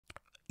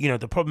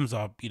the problems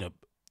are,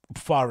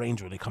 far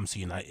range when it comes to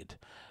United.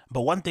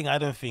 But one thing I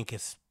don't think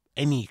is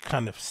any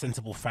kind of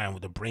sensible fan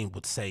with a brain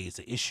would say is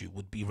the issue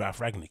would be Ralf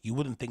Rangnick. You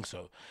wouldn't think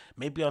so.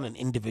 Maybe on an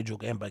individual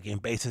game by game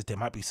basis, there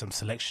might be some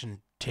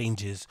selection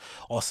changes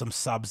or some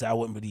subs that I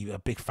wasn't really a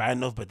big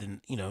fan of. But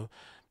then,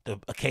 the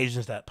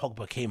occasions that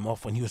Pogba came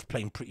off when he was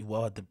playing pretty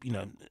well,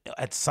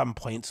 at some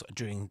points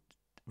during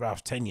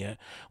Ralph's tenure,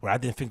 where I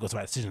didn't think it was the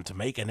right decision to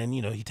make, and then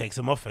he takes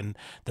him off, and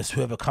there's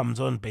whoever comes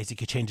on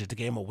basically changes the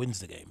game or wins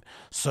the game.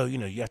 So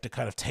you have to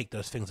kind of take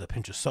those things with a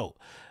pinch of salt.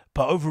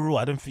 But overall,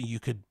 I don't think you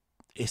could.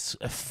 It's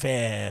a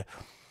fair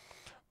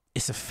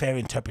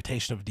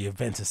interpretation of the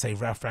event to say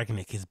Ralf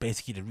Rangnick is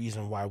basically the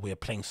reason why we're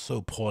playing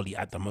so poorly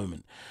at the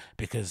moment,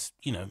 because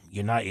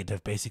United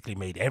have basically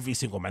made every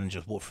single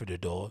manager walk through the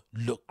door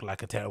look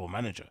like a terrible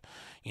manager.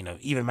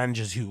 Even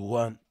managers who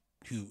are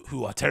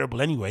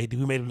terrible anyway,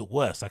 who made them look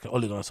worse, like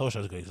Ole Gunnar Solskjaer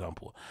is a good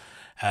example.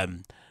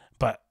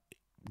 But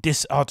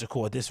this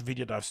article or this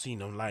video that I've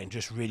seen online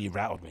just really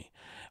rattled me.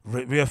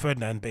 Rio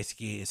Ferdinand,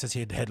 basically, it says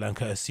here the headline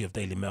courtesy of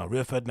Daily Mail.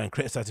 Rio Ferdinand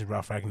criticizes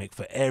Ralf Rangnick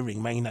for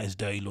airing Man United's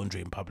dirty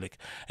laundry in public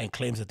and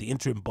claims that the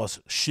interim boss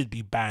should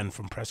be banned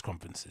from press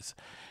conferences,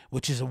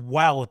 which is a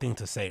wild thing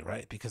to say,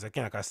 right? Because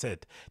again, like I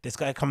said, this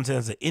guy comes in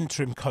as an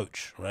interim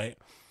coach, right?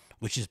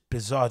 Which is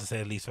bizarre to say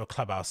the least for a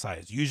club our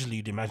size. Usually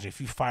you'd imagine if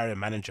you fire a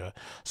manager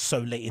so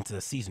late into the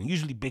season,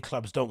 usually big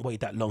clubs don't wait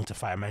that long to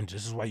fire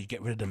managers. This is why you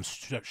get rid of them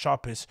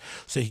sharpest,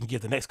 so you can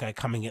give the next guy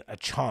coming in a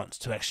chance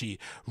to actually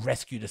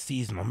rescue the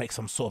season or make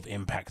some sort of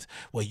impact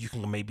where it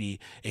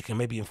can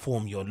maybe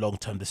inform your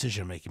long-term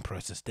decision-making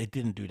process. They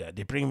didn't do that.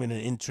 They bring him in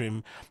an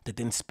interim. They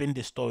didn't spin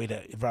this story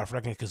that Ralf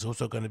Rangnick is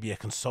also going to be a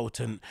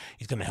consultant.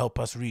 He's going to help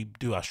us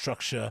redo our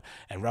structure.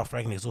 And Ralf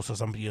Rangnick is also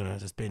somebody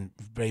that's been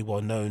very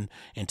well known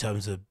in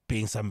terms of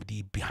being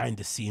somebody behind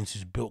the scenes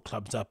who's built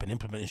clubs up and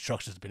implemented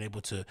structures, been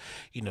able to,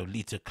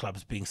 lead to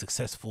clubs being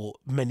successful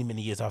many,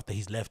 many years after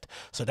he's left.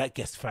 So that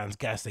gets fans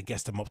gassed and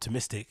gets them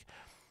optimistic.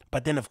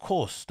 But then, of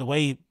course, the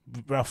way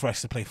Ralf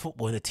likes to play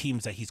football and the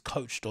teams that he's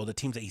coached or the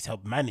teams that he's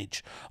helped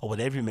manage or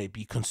whatever it may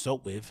be,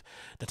 consult with,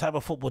 the type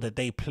of football that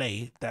they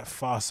play, that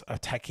fast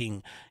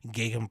attacking,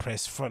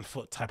 gegenpress, front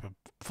foot type of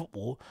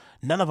football,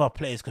 none of our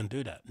players can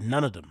do that.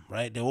 None of them,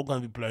 right? They're all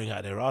going to be blowing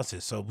out their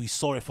asses. So we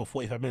saw it for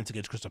 45 minutes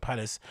against Crystal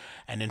Palace.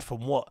 And then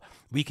from what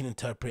we can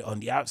interpret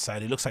on the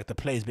outside, it looks like the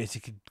players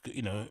basically,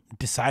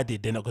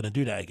 decided they're not going to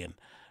do that again.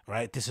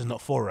 Right, this is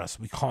not for us.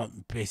 We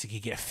can't basically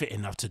get fit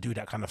enough to do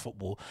that kind of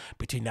football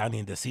between now and the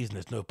end of the season.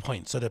 There's no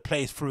point. So the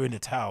players threw in the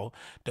towel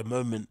the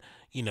moment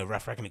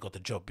Ralf Rangnick got the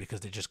job, because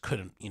they just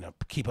couldn't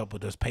keep up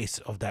with those pace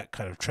of that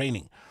kind of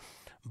training.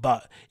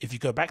 But if you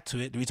go back to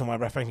it, the reason why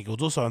Ralf Rangnick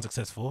was also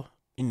unsuccessful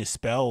in the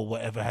spell or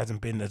whatever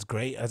hasn't been as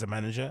great as a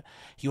manager,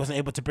 he wasn't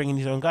able to bring in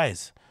his own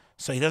guys.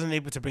 So he doesn't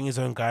able to bring his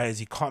own guys.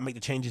 He can't make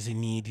the changes he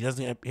needs.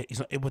 He's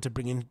not able to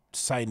bring in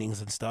signings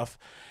and stuff.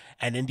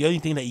 And then the only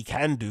thing that he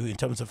can do in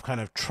terms of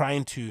kind of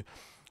trying to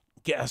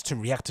get us to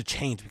react to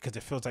change, because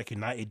it feels like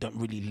United don't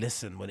really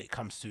listen when it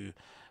comes to,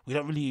 we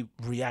don't really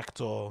react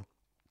or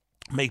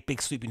make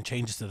big sweeping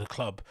changes to the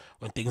club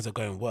when things are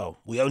going well.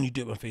 We only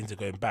do it when things are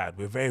going bad.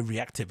 We're very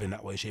reactive in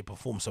that way, shape or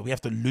form. So we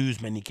have to lose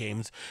many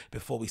games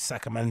before we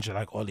sack a manager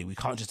like Ole. We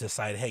can't just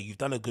decide, hey, you've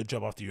done a good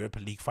job after Europa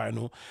League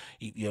final.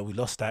 We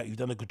lost that. You've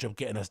done a good job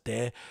getting us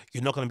there.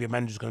 You're not going to be a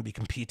manager who's going to be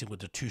competing with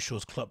the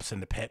Tuchel's, Klopps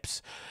and the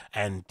Peps.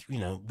 And,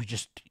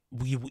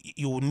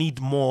 you will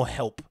need more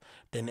help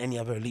than any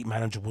other elite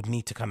manager would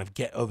need to kind of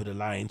get over the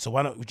line. So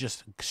why don't we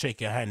just shake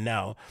your hand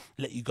now,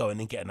 let you go, and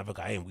then get another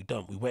guy in? We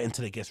don't. We wait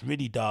until it gets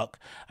really dark,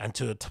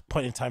 until a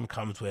point in time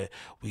comes where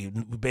we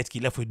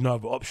basically left with no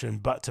other option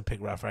but to pick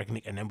Ralf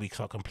Rangnick, and then we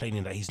start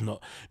complaining that he's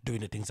not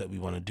doing the things that we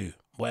want to do.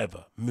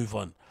 Whatever, move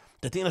on.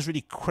 The thing that's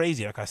really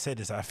crazy, like I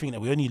said, is that I think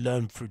that we only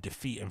learn through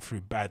defeat and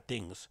through bad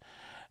things.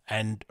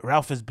 And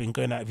Ralf has been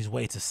going out of his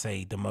way to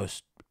say the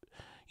most,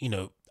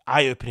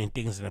 eye-opening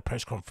things in a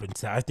press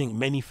conference that I think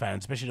many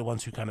fans, especially the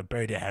ones who kind of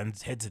bury their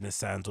heads in the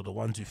sands, or the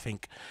ones who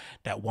think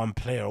that one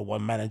player or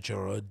one manager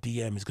or a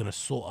DM is going to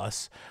sort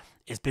us,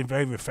 it's been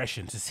very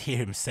refreshing to hear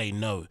him say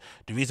no.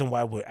 The reason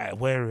why we're at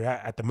where we're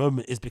at the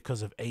moment is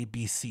because of A,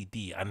 B, C,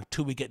 D. And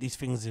until we get these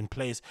things in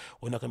place,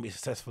 we're not going to be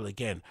successful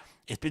again.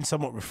 It's been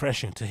somewhat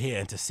refreshing to hear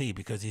and to see,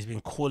 because he's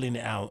been calling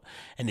it out,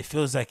 and it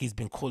feels like he's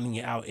been calling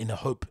it out in the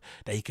hope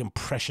that he can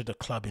pressure the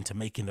club into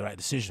making the right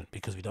decision,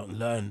 because we don't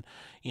learn,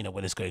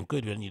 when it's going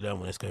good, we only learn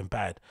when it's going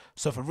bad.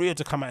 So for Rio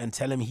to come out and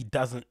tell him he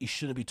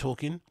shouldn't be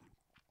talking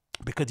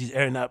because he's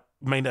airing out,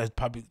 made that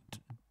public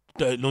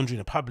dirty laundry in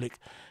the public,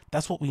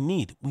 that's what we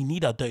need. We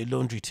need our dirty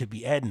laundry to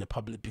be aired in the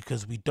public,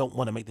 because we don't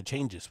want to make the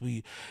changes.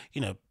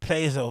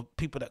 Players or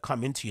people that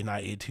come into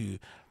United who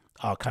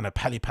are kind of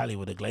pally-pally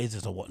with the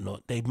Glazers or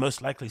whatnot, they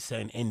most likely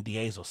sign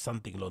NDAs or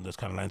something along those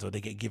kind of lines, or they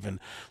get given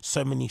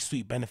so many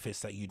sweet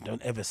benefits that you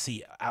don't ever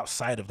see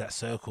outside of that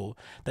circle,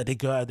 that they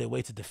go out of their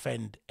way to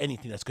defend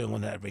anything that's going on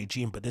in that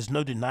regime. But there's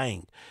no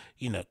denying,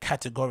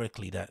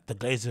 categorically, that the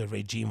Glazer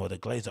regime or the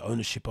Glazer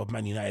ownership of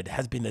Man United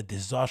has been a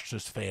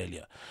disastrous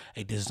failure,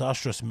 a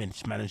disastrous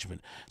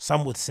mismanagement.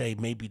 Some would say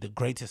maybe the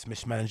greatest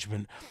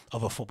mismanagement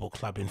of a football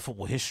club in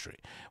football history,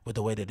 with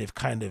the way that they've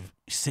kind of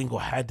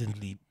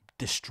single-handedly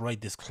destroyed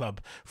this club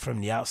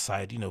from the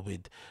outside,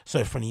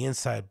 from the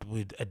inside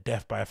with a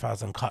death by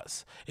 1,000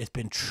 cuts. It's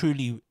been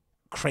truly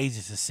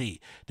crazy to see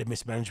the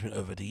mismanagement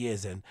over the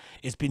years, and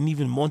it's been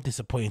even more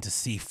disappointing to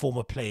see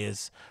former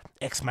players,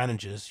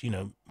 ex-managers,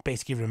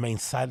 basically remain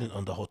silent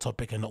on the whole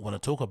topic and not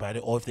want to talk about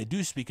it, or if they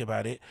do speak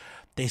about it,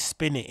 they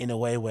spin it in a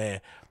way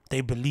where they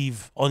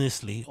believe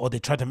honestly, or they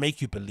try to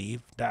make you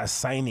believe that a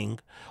signing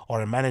or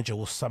a manager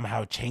will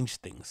somehow change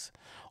things.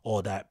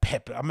 Or that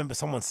Pep, I remember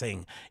someone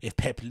saying, if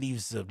Pep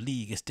leaves the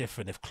league, it's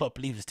different. If Klopp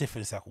leaves, it's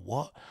different. It's like,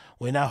 what?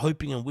 We're now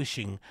hoping and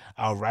wishing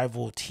our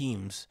rival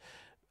teams,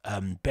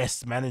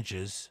 best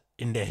managers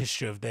in their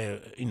history of their,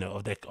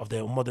 of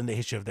their modern day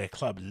history of their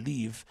club,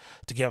 leave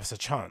to give us a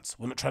chance.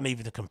 We're not trying to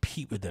even to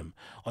compete with them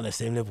on the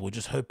same level. We're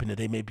just hoping that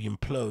they maybe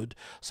implode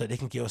so they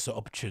can give us an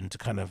opportunity to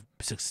kind of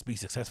be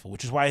successful,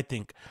 which is why I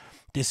think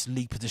this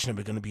league position that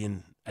we're going to be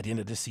in at the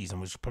end of this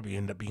season, which probably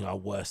end up being our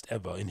worst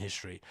ever in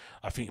history.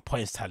 I think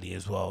points tally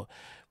as well.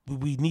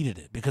 We needed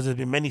it, because there's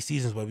been many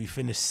seasons where we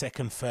finished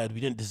second, third,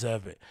 we didn't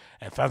deserve it,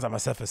 and fans like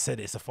myself have said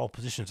it's a false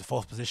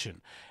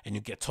position, and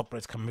you get top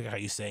reds coming at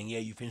you saying, yeah,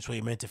 you finished where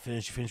you meant to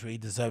finish, you finished where you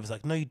deserve. It's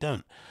like, no, you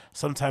don't.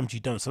 Sometimes you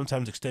don't.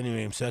 Sometimes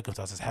extenuating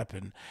circumstances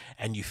happen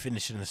and you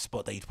finish in a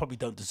spot that you probably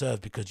don't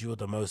deserve because you're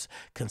the most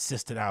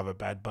consistent out of a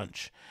bad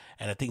bunch.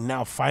 And I think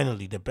now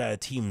finally the better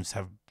teams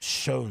have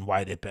shown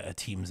why they're better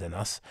teams than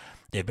us.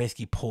 They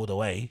basically pulled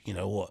away.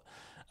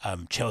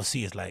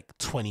 Chelsea is like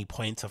 20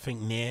 points, I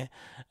think, near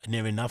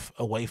enough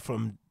away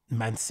from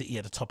Man City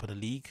at the top of the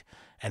league.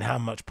 And how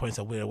much points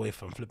are we away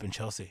from flipping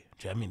Chelsea?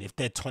 Do you know what I mean? If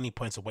they're 20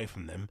 points away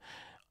from them,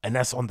 and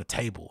that's on the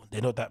table,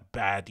 they're not that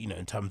bad,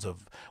 in terms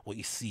of what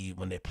you see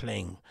when they're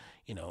playing,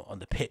 on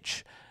the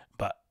pitch.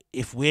 But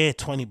if we're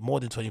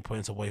more than 20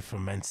 points away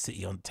from Man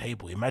City on the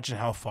table, imagine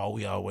how far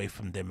we are away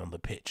from them on the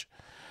pitch.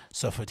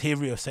 So for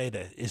Rio say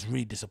that, it's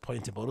really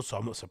disappointing, but also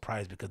I'm not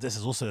surprised, because this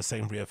is also the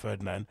same Rio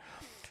Ferdinand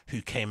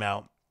who came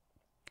out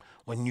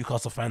when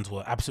Newcastle fans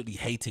were absolutely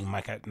hating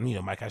Mike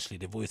Ashley.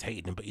 They've always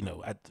hated him, but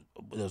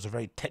there was a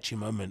very touchy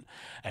moment.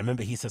 I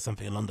remember he said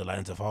something along the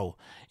lines of, "Oh,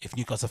 if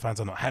Newcastle fans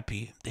are not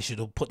happy, they should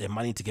all put their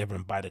money together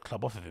and buy the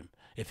club off of him.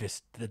 If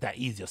it's that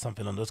easy," or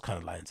something on those kind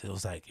of lines. It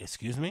was like,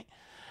 excuse me.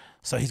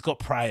 So he's got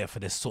prior for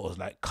this sort of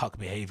like cuck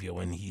behavior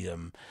when he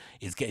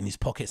is getting his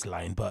pockets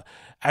lined. But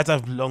as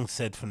I've long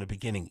said from the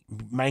beginning,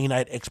 Man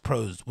United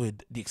ex-pros,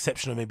 with the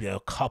exception of maybe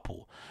a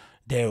couple,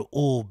 they're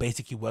all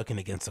basically working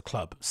against the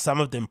club. Some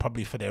of them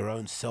probably for their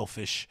own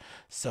selfish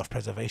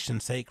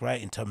self-preservation sake,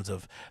 right? In terms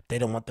of they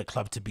don't want the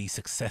club to be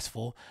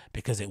successful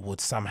because it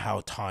would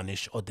somehow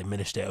tarnish or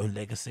diminish their own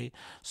legacy.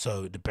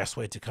 So the best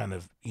way to kind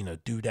of,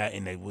 do that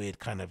in a weird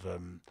kind of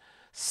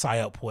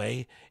psyop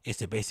way is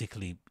to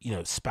basically,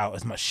 spout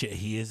as much shit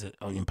he is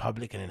in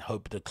public and then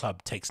hope the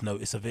club takes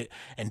notice of it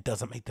and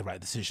doesn't make the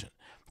right decision.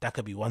 That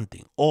could be one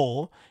thing.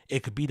 Or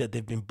it could be that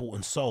they've been bought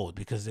and sold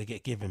because they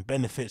get given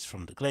benefits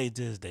from the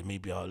Glazers. They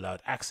maybe are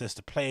allowed access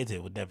to players they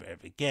would never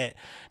ever get.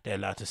 They're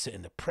allowed to sit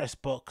in the press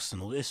box and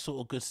all this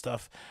sort of good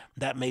stuff.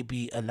 That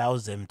maybe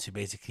allows them to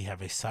basically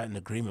have a silent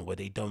agreement where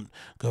they don't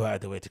go out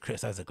of their way to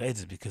criticize the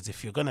Glazers. Because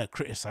if you're going to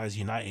criticize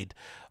United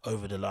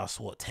over the last,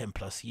 10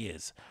 plus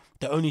years,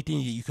 the only thing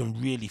that you can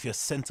really, if you're a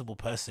sensible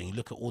person, you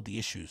look at all the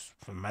issues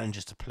from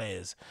managers to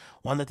players,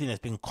 one of the things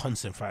that's been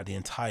constant throughout the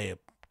entire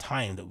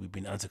time that we've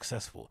been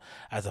unsuccessful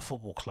as a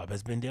football club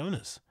has been the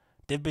owners.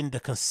 They've been the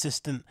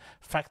consistent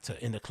factor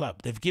in the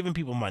club. They've given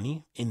people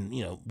money in,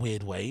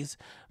 weird ways,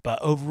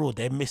 but overall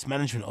their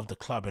mismanagement of the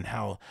club and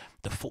how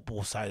the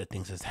football side of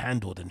things is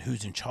handled and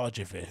who's in charge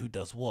of it, who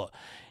does what,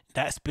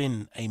 that's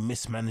been a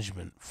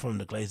mismanagement from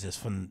the Glazers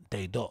from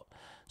day dot.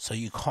 So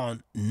you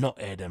can't not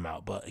air them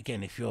out. But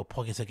again, if your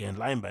pockets are getting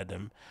lined by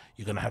them,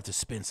 you're going to have to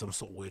spin some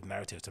sort of weird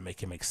narrative to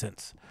make it make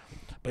sense.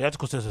 But the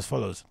article says as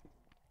follows.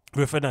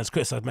 Rio Ferdinand has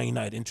criticised Man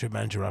United interim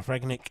manager Ralf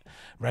Rangnick.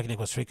 Rangnick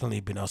has frequently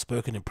been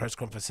outspoken in press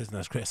conferences and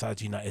has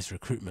criticised United's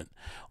recruitment,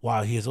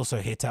 while he has also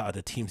hit out at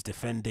the team's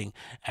defending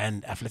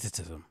and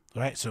athleticism.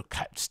 Right, so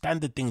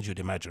standard things you'd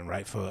imagine,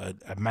 right, for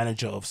a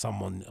manager of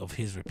someone of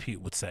his repute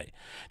would say.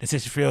 The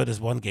 63-year-old has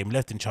one game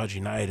left in charge of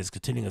United, is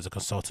continuing as a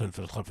consultant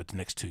for the club for the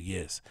next 2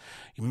 years.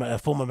 A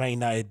former Man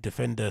United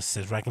defender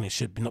says Rangnick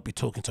should not be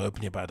talking to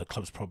openly about the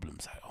club's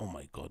problems. Oh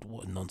my God,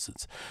 what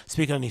nonsense.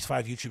 Speaking on his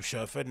 5 YouTube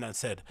show, Ferdinand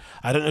said,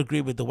 "I don't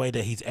agree with the way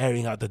that he's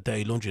airing out the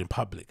dirty laundry in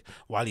public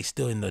while he's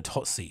still in the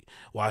hot seat,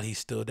 while he's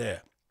still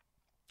there.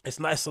 It's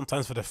nice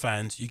sometimes for the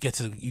fans. You get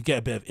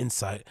a bit of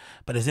insight,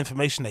 but there's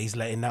information that he's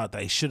letting out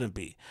that he shouldn't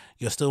be.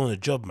 You're still on the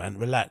job, man.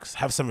 Relax.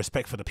 Have some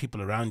respect for the people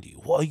around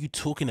you." What are you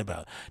talking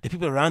about? The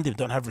people around him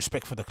don't have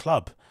respect for the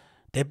club.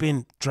 They've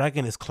been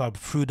dragging this club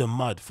through the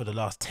mud for the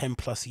last 10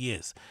 plus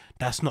years.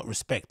 That's not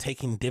respect.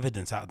 Taking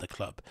dividends out of the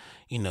club,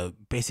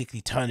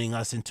 basically turning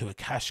us into a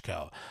cash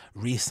cow,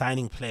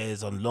 re-signing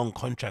players on long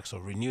contracts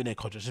or renewing their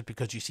contracts just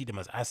because you see them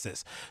as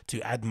assets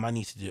to add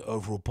money to the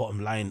overall bottom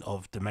line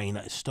of the Man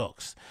United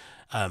stocks.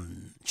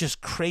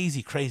 Just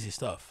crazy, crazy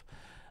stuff.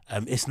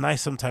 It's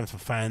nice sometimes for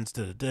fans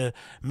to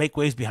make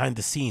waves behind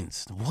the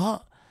scenes.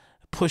 What?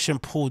 Push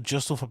and pull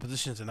just off of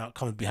positions and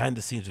outcomes behind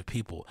the scenes with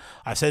people.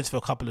 I've said this for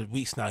a couple of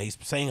weeks now. He's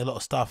saying a lot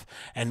of stuff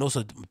and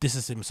also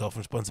distances himself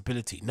from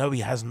responsibility. No, he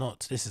has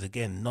not. This is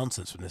again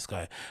nonsense from this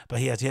guy. But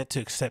he has yet to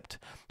accept.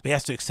 He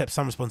has to accept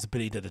some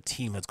responsibility that the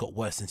team has got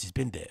worse since he's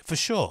been there. For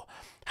sure.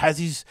 Has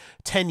his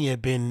tenure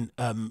been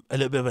a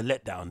little bit of a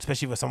letdown,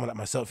 especially for someone like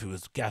myself who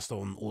was gassed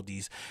on all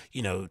these,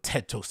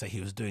 TED talks that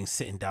he was doing,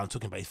 sitting down,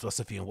 talking about his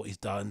philosophy and what he's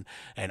done,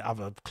 and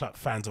other club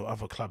fans or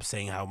other clubs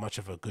saying how much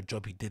of a good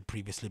job he did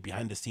previously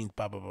behind the scenes,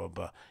 blah, blah, blah,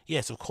 blah.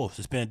 Yes, of course,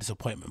 it's been a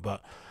disappointment,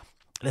 but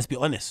let's be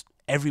honest.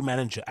 Every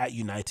manager at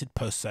United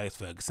post-Sir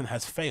Ferguson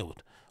has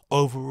failed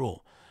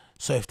overall.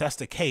 So if that's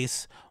the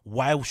case,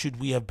 why should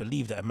we have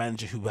believed that a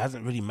manager who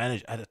hasn't really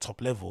managed at a top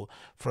level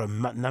for a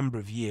number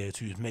of years,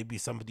 who's maybe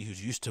somebody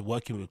who's used to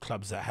working with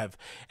clubs that have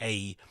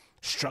a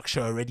structure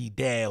already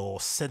there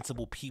or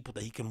sensible people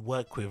that he can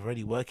work with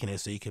already working there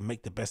so he can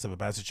make the best of a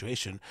bad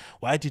situation,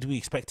 why did we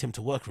expect him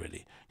to work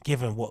really,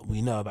 given what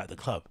we know about the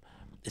club?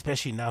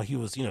 Especially now he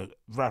was,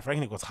 Ralf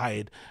Rangnick was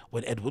hired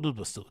when Ed Woodward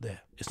was still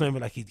there. It's not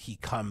even like he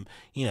come,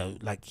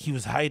 like he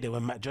was hired there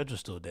when Matt Judge was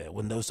still there,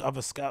 when those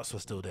other scouts were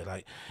still there.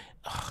 Like,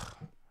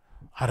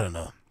 I don't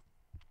know.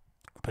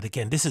 But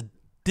again, this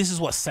is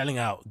what selling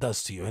out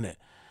does to you, isn't it?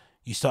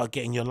 You start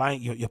getting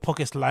your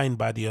pockets lined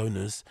by the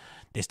owners.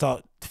 They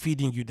start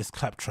feeding you this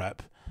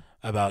claptrap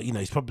about,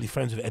 he's probably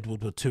friends with Ed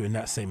Woodward too in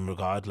that same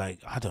regard. Like,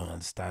 I don't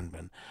understand,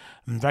 man.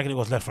 And Rangnick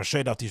was left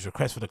frustrated after his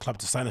request for the club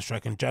to sign a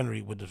striker in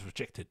January was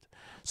rejected.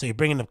 So you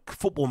bring in a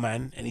football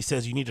man and he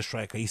says you need a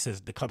striker.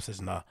 The club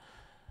says nah.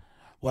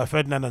 Well,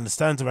 Ferdinand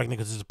understands Rangnick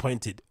is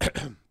disappointed.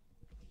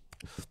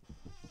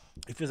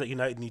 It feels like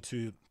United need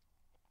to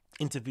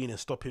intervene and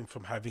stop him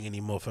from having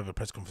any more further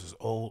press conferences.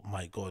 Oh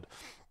my God.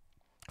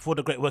 For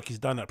the great work he's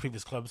done at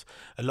previous clubs,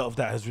 a lot of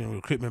that has been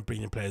recruitment,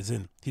 bringing players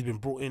in. He's been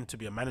brought in to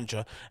be a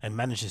manager and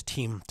manage his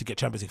team to get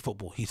Champions League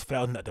football. He's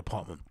failed in that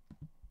department.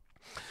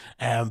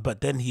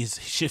 But then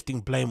he's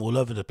shifting blame all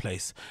over the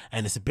place.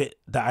 And it's a bit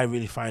that I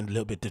really find a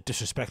little bit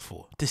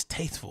disrespectful,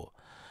 distasteful.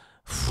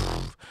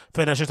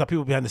 Ferdinand shows that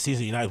people behind the scenes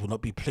at United will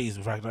not be pleased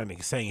with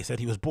Rangnick he said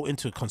he was brought in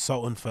to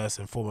consult on first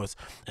and foremost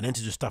and then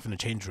to do stuff in the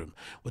change room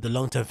with the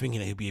long-term thinking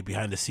that he'll be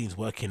behind the scenes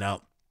working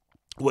out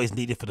what is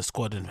needed for the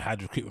squad and had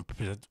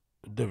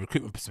the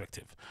recruitment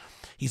perspective.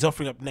 He's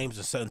offering up names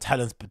of certain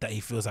talents but that he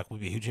feels like will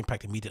be a huge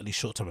impact immediately,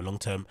 short-term and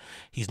long-term.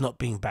 He's not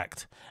being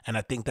backed, and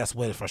I think that's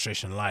where the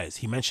frustration lies.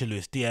 He mentioned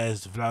Luis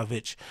Diaz,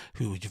 Vlahovic,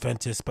 who was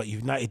Juventus, but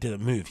United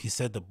didn't move. He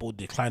said the board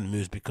declined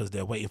moves because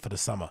they're waiting for the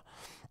summer.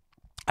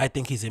 I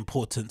think his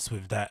importance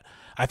with that,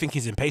 I think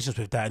his impatience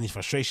with that and his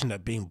frustration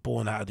at being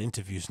born out of the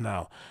interviews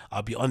now.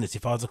 I'll be honest,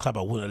 if I was a club,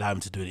 I wouldn't allow him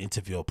to do an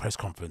interview or press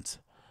conference.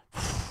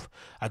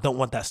 I don't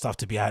want that stuff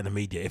to be out in the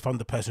media. If I'm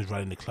the person who's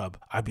running the club,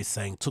 I'd be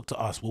saying, talk to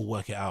us, we'll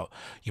work it out.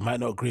 You might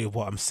not agree with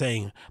what I'm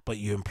saying, but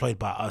you're employed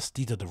by us.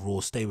 These are the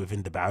rules. Stay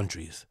within the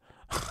boundaries.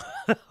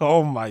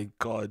 Oh my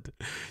God.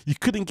 You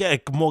couldn't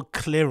get a more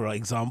clearer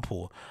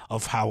example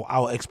of how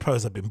our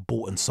ex-pros have been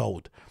bought and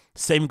sold.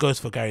 Same goes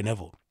for Gary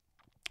Neville.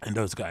 And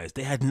those guys,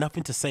 they had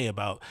nothing to say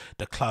about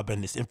the club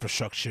and its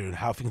infrastructure and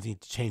how things need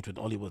to change when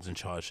Ollie was in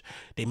charge.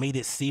 They made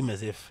it seem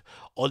as if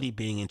Ollie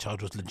being in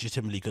charge was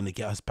legitimately going to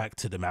get us back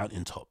to the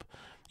mountaintop.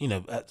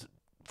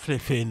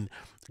 Flipping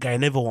Gary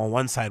Neville on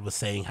one side was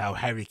saying how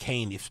Harry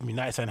Kane, if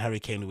United sign Harry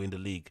Kane, we win the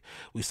league.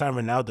 We sign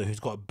Ronaldo, who's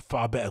got a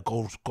far better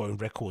goal scoring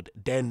record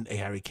than a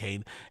Harry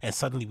Kane, and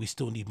suddenly we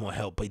still need more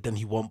help. But then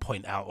he won't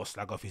point out or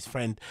slag off his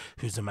friend,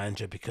 who's the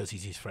manager, because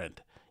he's his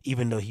friend,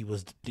 even though he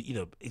was,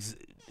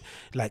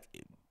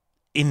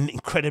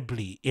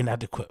 incredibly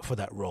inadequate for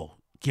that role,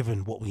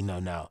 given what we know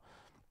now.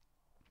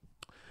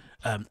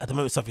 At the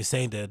moment, stuff he's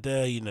saying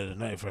the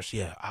United Fresh,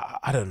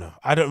 I don't know.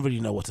 I don't really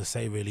know what to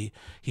say, really.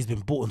 He's been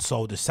bought and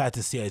sold. It's sad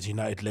to see as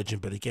United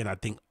legend, but again, I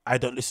think I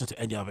don't listen to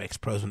any other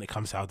ex-pros when it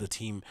comes to how the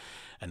team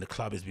and the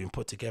club is being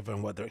put together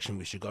and what direction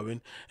we should go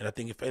in. And I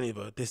think if any of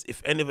it,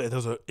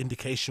 there's an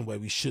indication where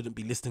we shouldn't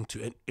be listening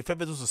to, and if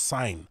ever there's a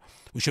sign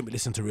we shouldn't be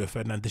listening to Rio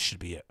Ferdinand, this should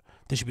be it.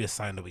 This should be a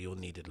sign that we all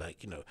needed.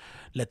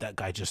 Let that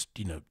guy just,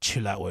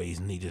 chill out where he's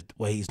needed,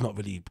 where he's not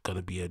really going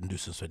to be a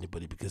nuisance for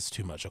anybody, because it's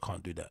too much. I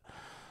can't do that.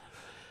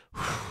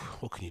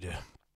 What can you do?